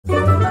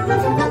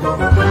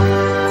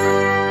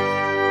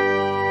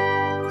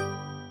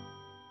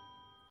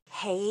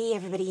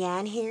everybody,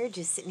 Ann here,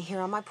 just sitting here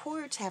on my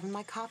porch having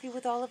my coffee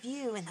with all of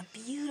you and the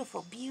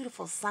beautiful,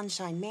 beautiful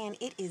sunshine. Man,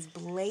 it is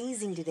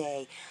blazing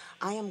today.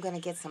 I am going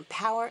to get some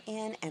power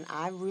in and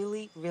I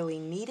really, really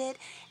need it.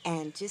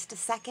 And just a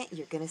second,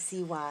 you're going to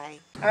see why.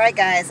 All right,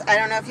 guys, I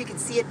don't know if you can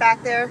see it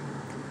back there.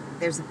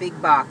 There's a big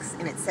box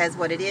and it says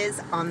what it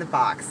is on the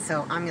box.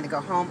 So I'm going to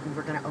go home and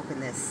we're going to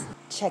open this.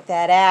 Check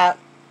that out.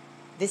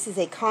 This is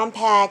a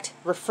compact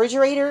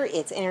refrigerator.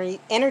 It's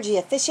energy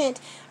efficient.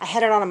 I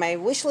had it on my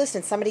wish list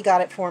and somebody got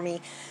it for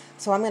me.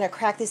 So I'm going to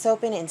crack this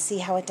open and see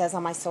how it does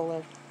on my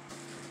solar.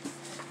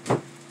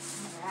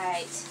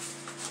 Alright.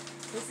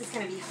 This is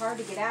going to be hard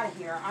to get out of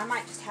here. I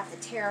might just have to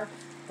tear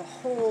the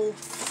whole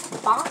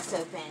box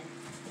open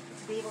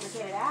to be able to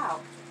get it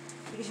out.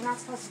 Because you're not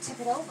supposed to tip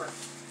it over.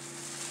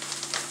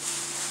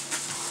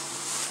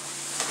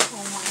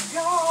 Oh my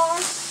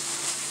gosh.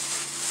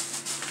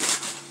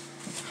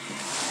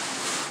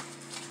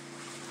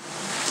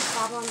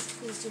 Problems,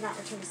 please do not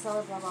return to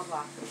seller, blah, blah,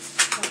 blah.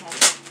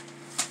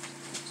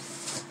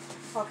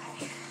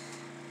 Okay.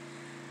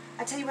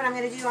 I tell you what I'm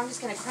going to do. I'm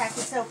just going to crack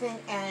this open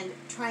and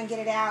try and get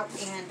it out,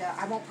 and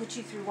I won't put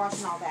you through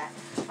watching all that.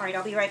 All right,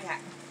 I'll be right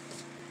back.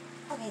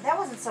 Okay, that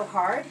wasn't so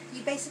hard.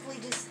 You basically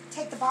just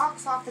take the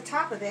box off the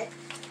top of it.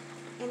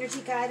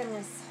 Energy guide, I'm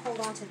going to hold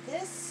on to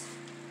this.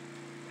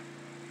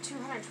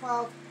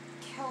 212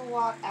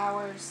 kilowatt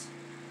hours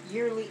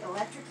yearly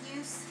electric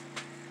use.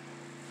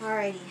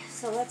 Alrighty,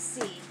 so let's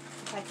see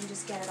if I can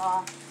just get it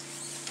off.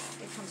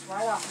 It comes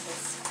right off of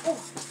this.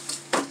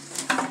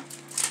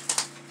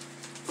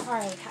 Oh.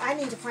 Alright, I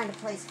need to find a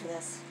place for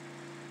this.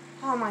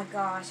 Oh my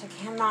gosh, I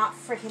cannot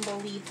freaking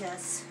believe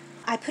this.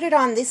 I put it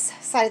on this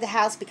side of the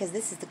house because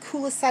this is the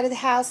coolest side of the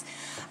house.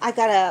 I've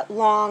got a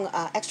long,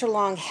 extra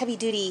long,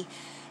 heavy-duty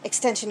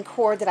extension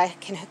cord that I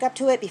can hook up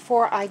to it.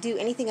 Before I do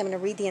anything, I'm going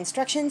to read the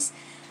instructions.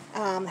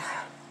 Oh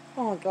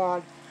my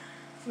god,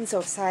 I'm so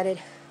excited.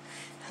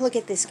 Look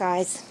at this,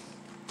 guys.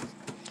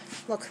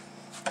 Look.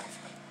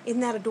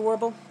 Isn't that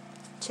adorable?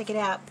 Check it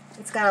out.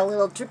 It's got a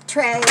little drip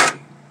tray,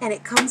 and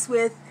it comes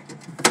with,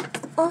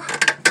 oh,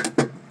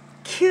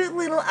 cute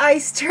little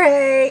ice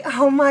tray.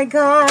 Oh my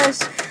gosh.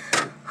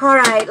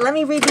 Alright, let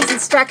me read these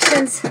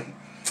instructions,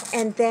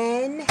 and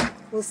then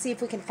we'll see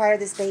if we can fire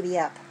this baby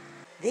up.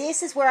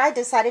 This is where I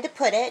decided to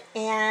put it,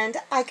 and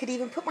I could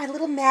even put my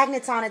little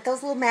magnets on it.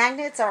 Those little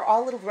magnets are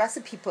all little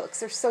recipe books.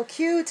 They're so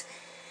cute.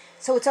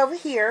 So it's over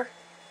here.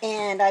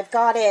 And I've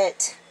got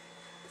it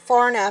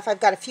far enough.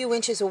 I've got a few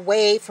inches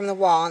away from the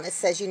wall, and it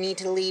says you need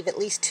to leave at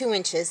least 2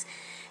 inches.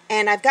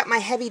 And I've got my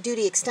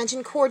heavy-duty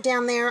extension cord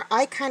down there.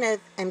 I kind of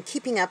am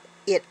keeping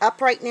it up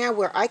right now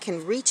where I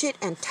can reach it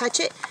and touch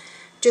it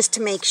just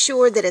to make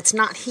sure that it's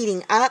not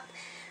heating up.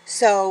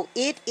 So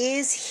it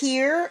is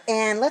here,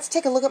 and let's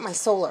take a look at my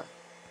solar.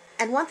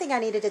 And one thing I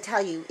needed to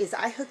tell you is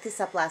I hooked this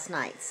up last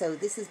night, so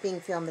this is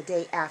being filmed the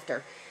day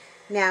after.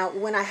 Now,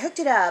 when I hooked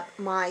it up,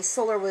 my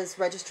solar was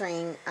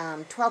registering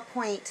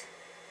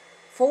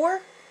 12.4,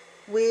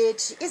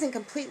 which isn't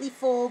completely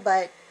full,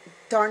 but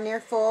darn near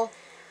full.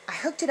 I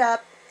hooked it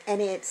up,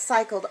 and it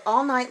cycled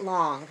all night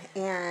long.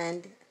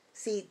 And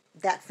see,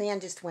 that fan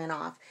just went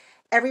off.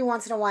 Every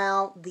once in a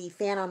while, the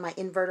fan on my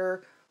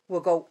inverter will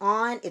go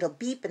on. It'll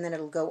beep, and then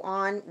it'll go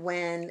on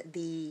when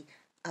the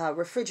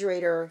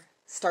refrigerator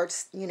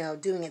starts, you know,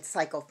 doing its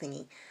cycle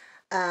thingy.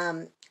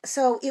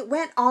 So it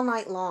went all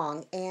night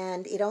long,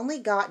 and it only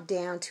got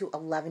down to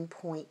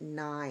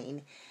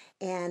 11.9.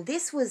 And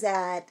this was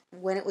at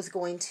when it was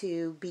going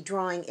to be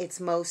drawing its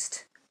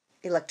most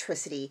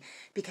electricity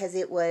because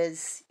it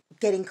was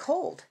getting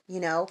cold, you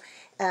know.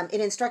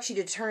 It instructs you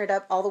to turn it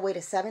up all the way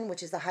to 7,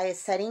 which is the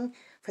highest setting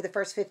for the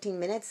first 15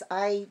 minutes.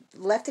 I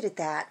left it at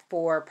that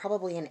for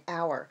probably an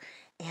hour,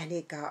 and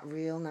it got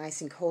real nice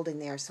and cold in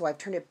there. So I've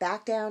turned it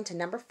back down to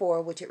number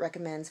 4, which it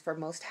recommends for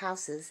most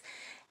houses.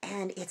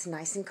 And it's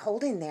nice and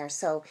cold in there.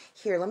 So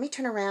here, let me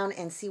turn around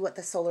and see what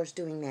the solar's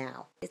doing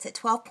now. It's at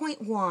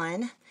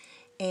 12.1,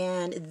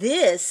 and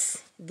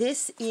this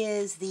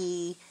is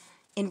the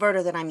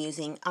inverter that I'm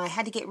using. I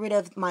had to get rid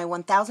of my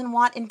 1000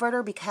 watt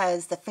inverter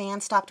because the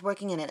fan stopped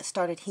working and it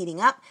started heating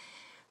up.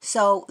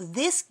 So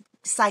this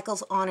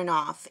cycles on and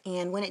off,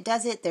 and when it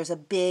does it, there's a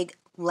big,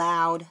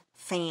 loud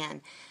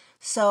fan.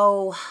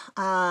 So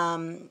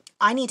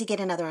I need to get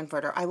another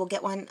inverter. I will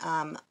get one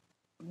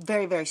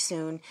very, very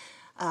soon.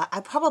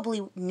 I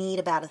probably need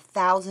about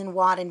 1000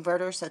 watt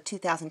inverter, so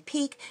 2000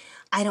 peak.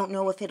 I don't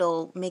know if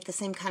it'll make the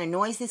same kind of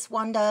noise this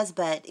one does,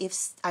 but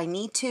if I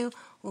need to,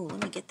 ooh,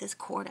 let me get this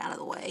cord out of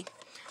the way.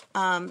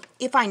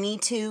 If I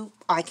need to,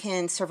 I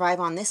can survive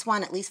on this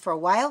one at least for a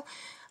while.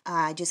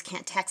 I just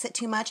can't tax it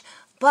too much.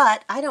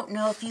 But I don't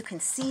know if you can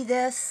see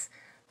this.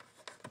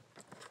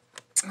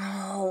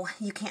 Oh,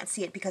 you can't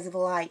see it because of the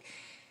light.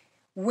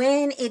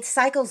 When it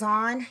cycles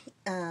on,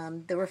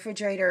 the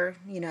refrigerator,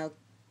 you know,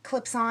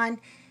 clips on,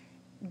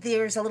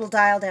 there's a little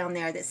dial down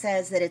there that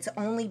says that it's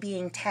only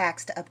being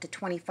taxed up to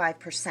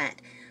 25%.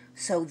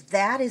 So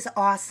that is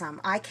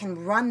awesome. I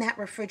can run that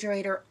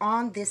refrigerator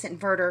on this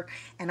inverter,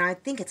 and I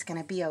think it's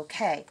going to be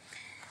okay.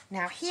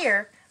 Now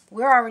here,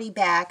 we're already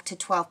back to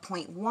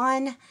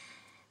 12.1.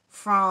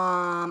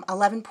 from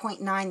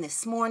 11.9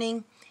 this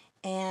morning,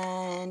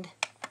 and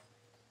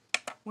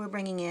we're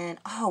bringing in,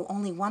 oh,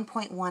 only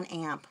 1.1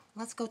 amp.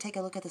 Let's go take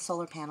a look at the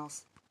solar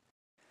panels.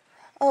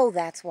 Oh,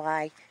 that's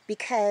why.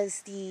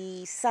 Because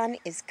the sun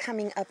is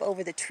coming up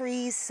over the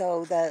trees,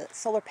 so the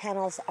solar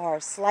panels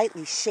are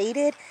slightly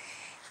shaded.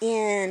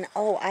 In,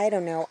 oh, I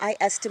don't know, I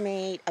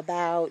estimate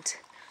about,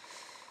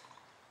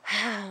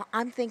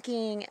 I'm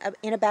thinking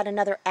in about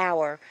another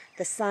hour,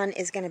 the sun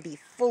is going to be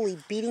fully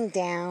beating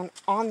down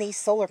on these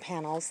solar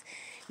panels.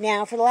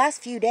 Now, for the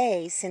last few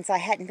days, since I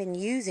hadn't been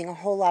using a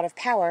whole lot of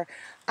power,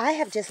 I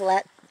have just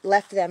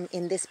left them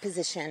in this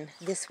position,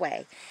 this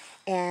way.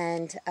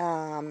 And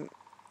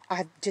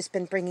I've just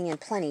been bringing in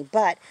plenty.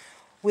 But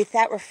with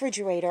that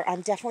refrigerator,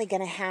 I'm definitely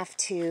going to have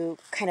to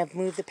kind of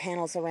move the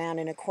panels around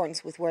in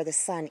accordance with where the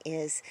sun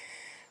is.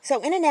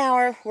 So in an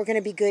hour, we're going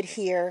to be good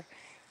here.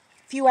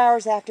 A few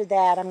hours after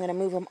that, I'm going to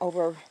move them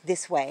over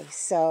this way.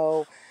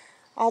 So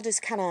I'll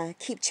just kind of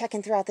keep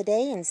checking throughout the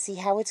day and see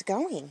how it's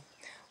going.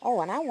 Oh,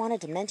 and I wanted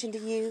to mention to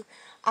you,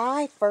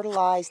 I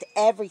fertilized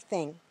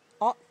everything.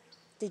 Oh,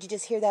 did you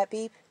just hear that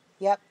beep?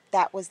 Yep,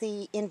 that was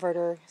the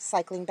inverter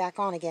cycling back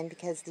on again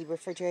because the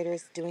refrigerator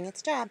is doing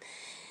its job.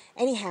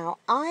 Anyhow,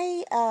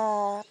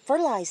 I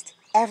fertilized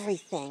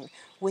everything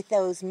with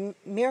those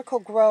Miracle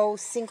Grow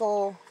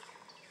single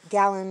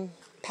gallon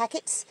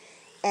packets,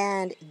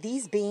 and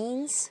these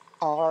beans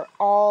are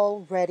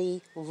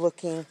already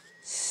looking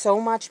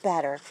so much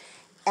better,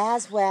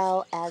 as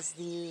well as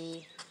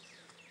the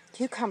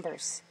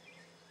cucumbers.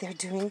 They're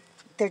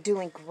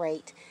doing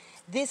great.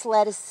 This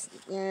lettuce,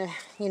 you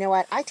know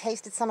what, I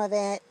tasted some of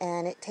it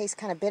and it tastes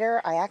kind of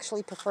bitter. I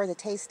actually prefer the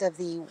taste of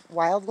the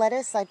wild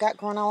lettuce I've got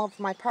growing all over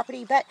my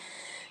property, but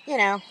you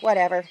know,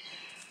 whatever.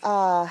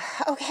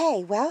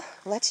 Okay, well,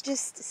 let's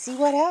just see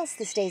what else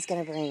this day's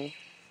gonna bring.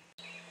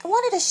 I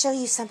wanted to show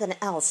you something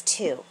else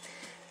too.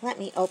 Let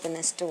me open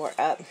this door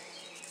up.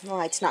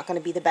 Well, it's not going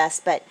to be the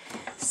best, but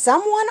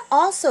someone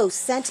also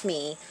sent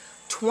me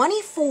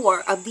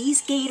 24 of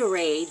these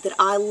Gatorade that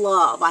I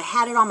love. I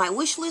had it on my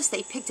wish list.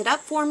 They picked it up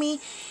for me,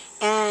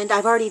 and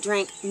I've already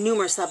drank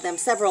numerous of them.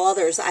 Several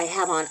others I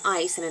have on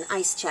ice in an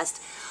ice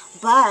chest.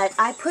 But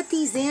I put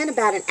these in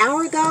about an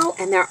hour ago,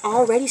 and they're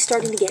already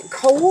starting to get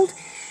cold.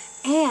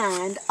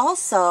 And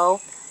also,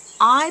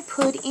 I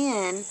put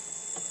in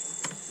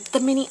the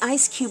mini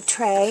ice cube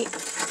tray,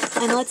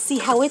 and let's see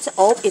how it's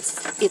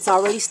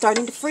already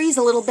starting to freeze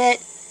a little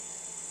bit.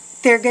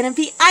 They're gonna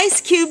be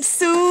ice cubes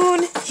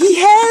soon.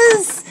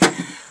 Yes.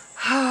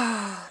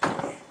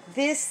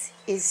 This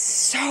is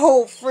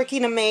so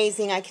freaking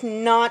amazing. I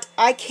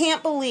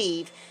can't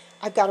believe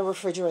I've got a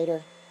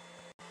refrigerator.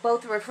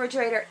 Both the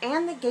refrigerator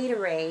and the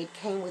Gatorade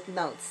came with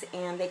notes,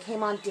 and they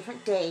came on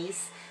different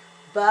days,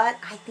 but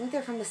I think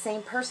they're from the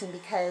same person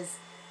because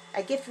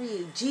a gift for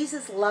you.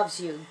 Jesus loves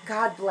you.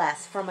 God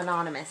bless, from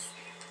Anonymous.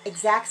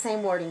 Exact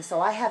same wording.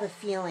 So I have a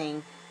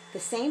feeling the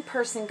same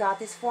person got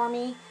this for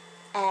me,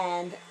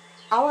 and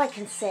all I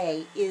can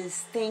say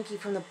is thank you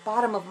from the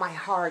bottom of my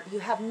heart. You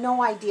have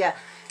no idea.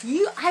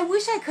 I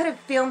wish I could have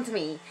filmed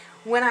me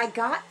when I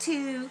got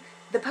to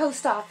the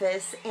post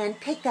office and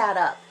picked that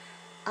up.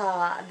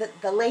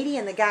 The lady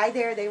and the guy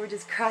there, they were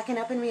just cracking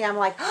up at me. I'm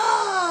like,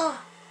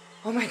 oh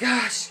my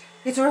gosh,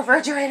 it's a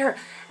refrigerator.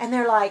 And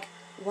they're like,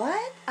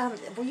 what?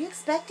 Were you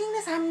expecting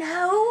this? I'm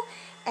no.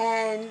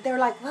 And they're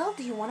like, well,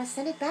 do you want to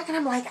send it back? And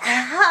I'm like,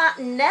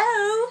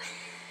 no.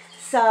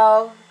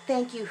 So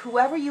thank you,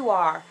 whoever you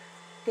are.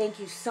 Thank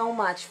you so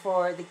much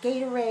for the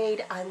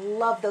Gatorade. I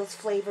love those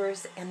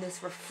flavors, and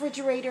this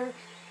refrigerator.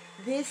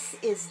 This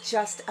is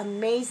just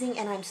amazing,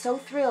 and I'm so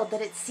thrilled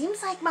that it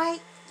seems like my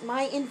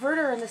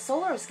inverter and the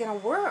solar is going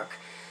to work.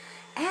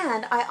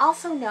 And I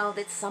also know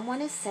that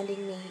someone is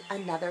sending me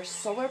another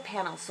solar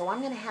panel, so I'm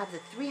going to have the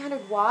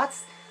 300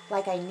 watts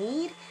like I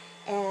need,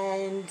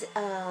 and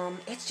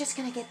it's just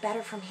going to get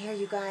better from here,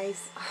 you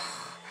guys.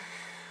 Oh,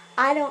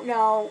 I don't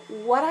know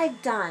what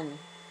I've done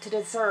to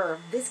deserve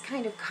this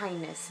kind of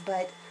kindness,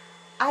 but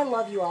I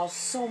love you all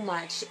so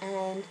much,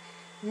 and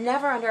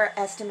never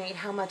underestimate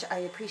how much I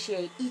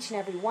appreciate each and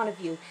every one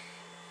of you.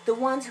 The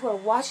ones who are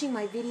watching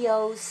my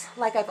videos,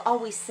 like I've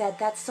always said,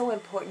 that's so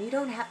important. You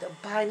don't have to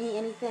buy me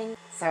anything.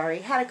 Sorry,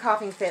 had a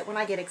coughing fit. When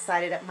I get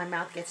excited, my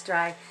mouth gets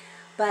dry.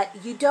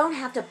 But you don't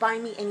have to buy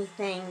me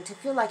anything to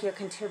feel like you're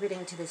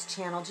contributing to this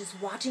channel.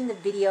 Just watching the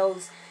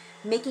videos,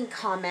 making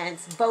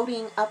comments,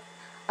 voting, up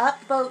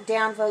vote,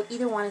 down vote,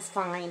 either one is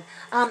fine.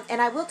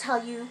 And I will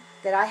tell you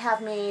that I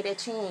have made a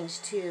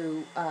change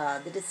to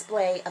the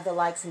display of the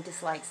likes and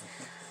dislikes.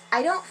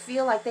 I don't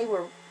feel like they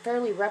were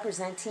fairly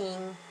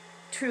representing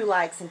true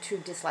likes and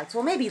true dislikes.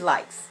 Well, maybe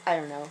likes. I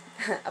don't know.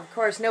 Of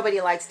course, nobody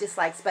likes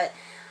dislikes, but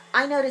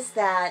I noticed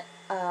that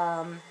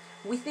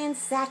within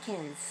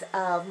seconds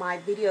of my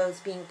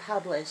videos being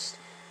published,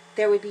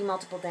 there would be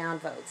multiple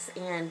downvotes,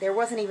 and there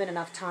wasn't even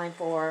enough time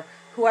for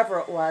whoever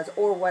it was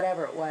or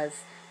whatever it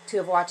was to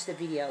have watched the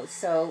videos.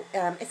 So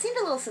it seemed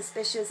a little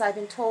suspicious. I've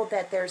been told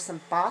that there's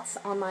some bots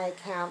on my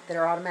account that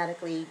are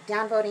automatically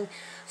downvoting.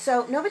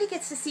 So nobody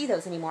gets to see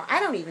those anymore. I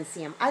don't even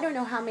see them. I don't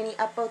know how many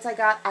upvotes I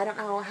got. I don't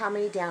know how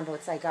many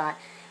downvotes I got.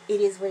 It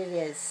is what it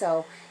is.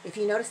 So if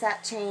you notice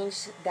that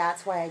change,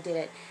 that's why I did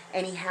it.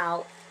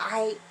 Anyhow,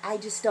 I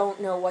just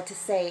don't know what to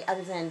say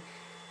other than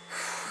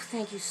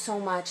thank you so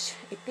much.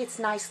 It fits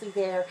nicely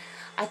there.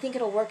 I think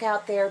it'll work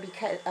out there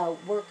because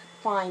work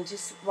fine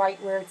just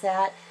right where it's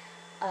at.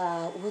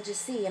 We'll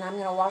just see, and I'm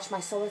going to watch my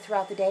solar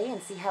throughout the day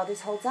and see how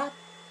this holds up.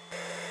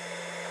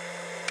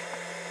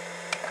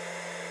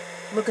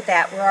 Look at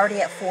that, we're already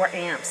at 4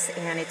 amps,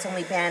 and it's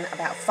only been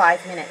about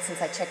 5 minutes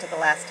since I checked it the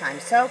last time.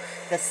 So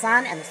the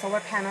sun and the solar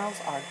panels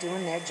are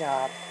doing their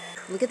job.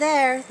 Look at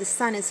there, the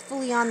sun is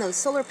fully on those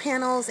solar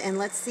panels, and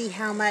let's see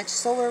how much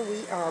solar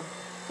we are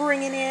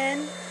bringing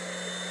in.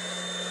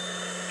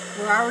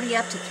 We're already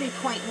up to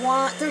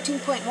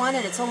 13.1,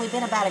 and it's only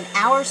been about an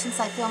hour since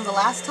I filmed the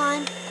last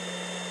time.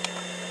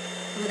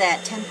 Look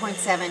at that,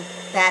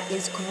 10.7. That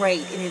is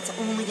great, and it's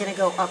only going to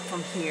go up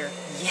from here.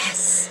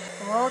 Yes!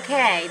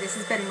 Okay, this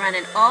has been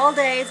running all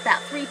day. It's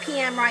about 3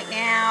 p.m. right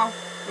now.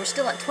 We're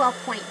still at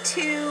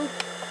 12.2,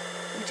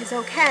 which is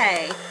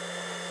okay.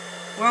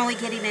 We're only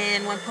getting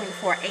in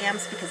 1.4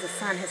 amps because the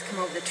sun has come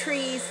over the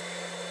trees.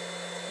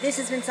 This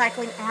has been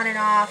cycling on and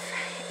off,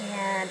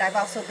 and I've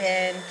also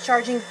been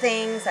charging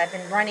things. I've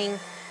been running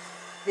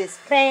this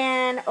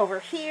fan over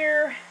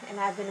here, and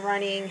I've been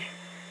running,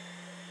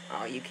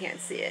 oh, you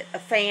can't see it, a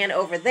fan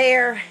over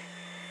there,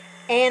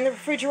 and the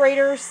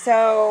refrigerator.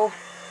 So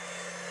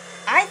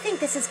I think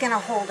this is going to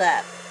hold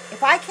up.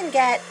 If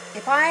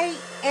I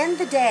end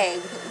the day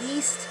with at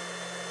least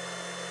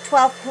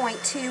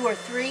 12.2 or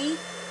 3,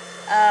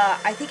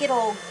 I think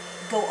it'll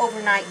go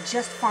overnight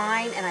just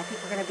fine, and I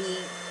think we're going to be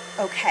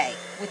okay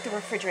with the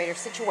refrigerator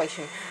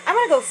situation. I'm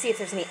going to go see if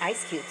there's any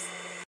ice cubes.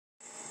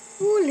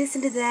 Ooh,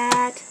 listen to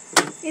that.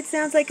 It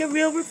sounds like a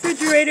real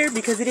refrigerator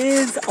because it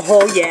is.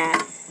 Oh,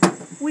 yeah.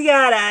 We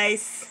got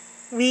ice.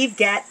 We've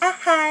got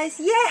ice.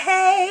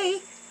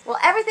 Yay! Well,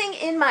 everything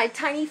in my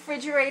tiny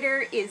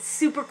refrigerator is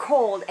super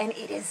cold, and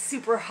it is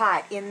super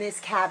hot in this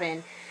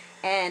cabin.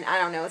 And I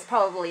don't know, it's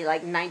probably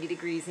like 90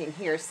 degrees in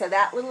here. So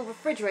that little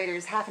refrigerator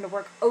is having to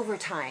work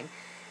overtime.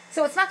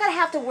 So it's not going to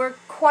have to work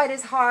quite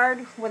as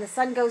hard when the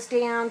sun goes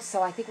down.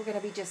 So I think we're going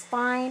to be just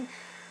fine.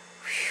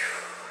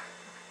 Whew.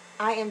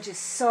 I am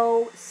just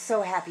so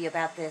happy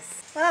about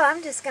this. Well,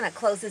 I'm just going to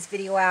close this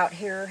video out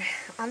here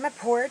on my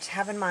porch,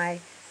 having my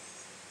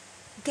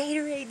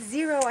Gatorade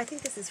Zero. I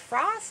think this is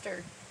Frost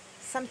or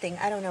something.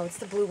 I don't know. It's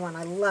the blue one.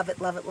 I love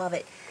it, love it, love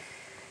it.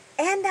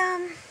 And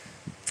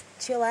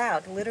chill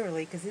out,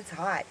 literally, because it's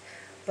hot.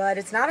 But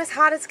it's not as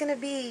hot as it's going to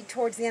be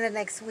towards the end of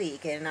next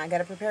week, and I got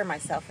to prepare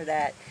myself for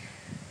that.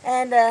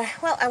 And,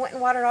 well, I went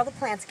and watered all the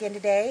plants again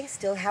today.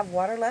 Still have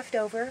water left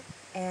over.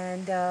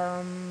 And,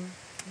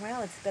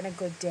 well, it's been a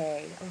good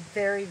day. A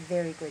very,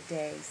 very good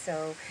day.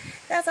 So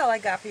that's all I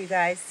got for you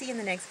guys. See you in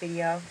the next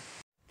video.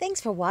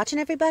 Thanks for watching,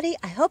 everybody.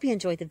 I hope you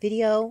enjoyed the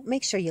video.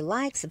 Make sure you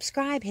like,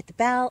 subscribe, hit the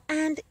bell,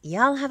 and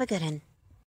y'all have a good one.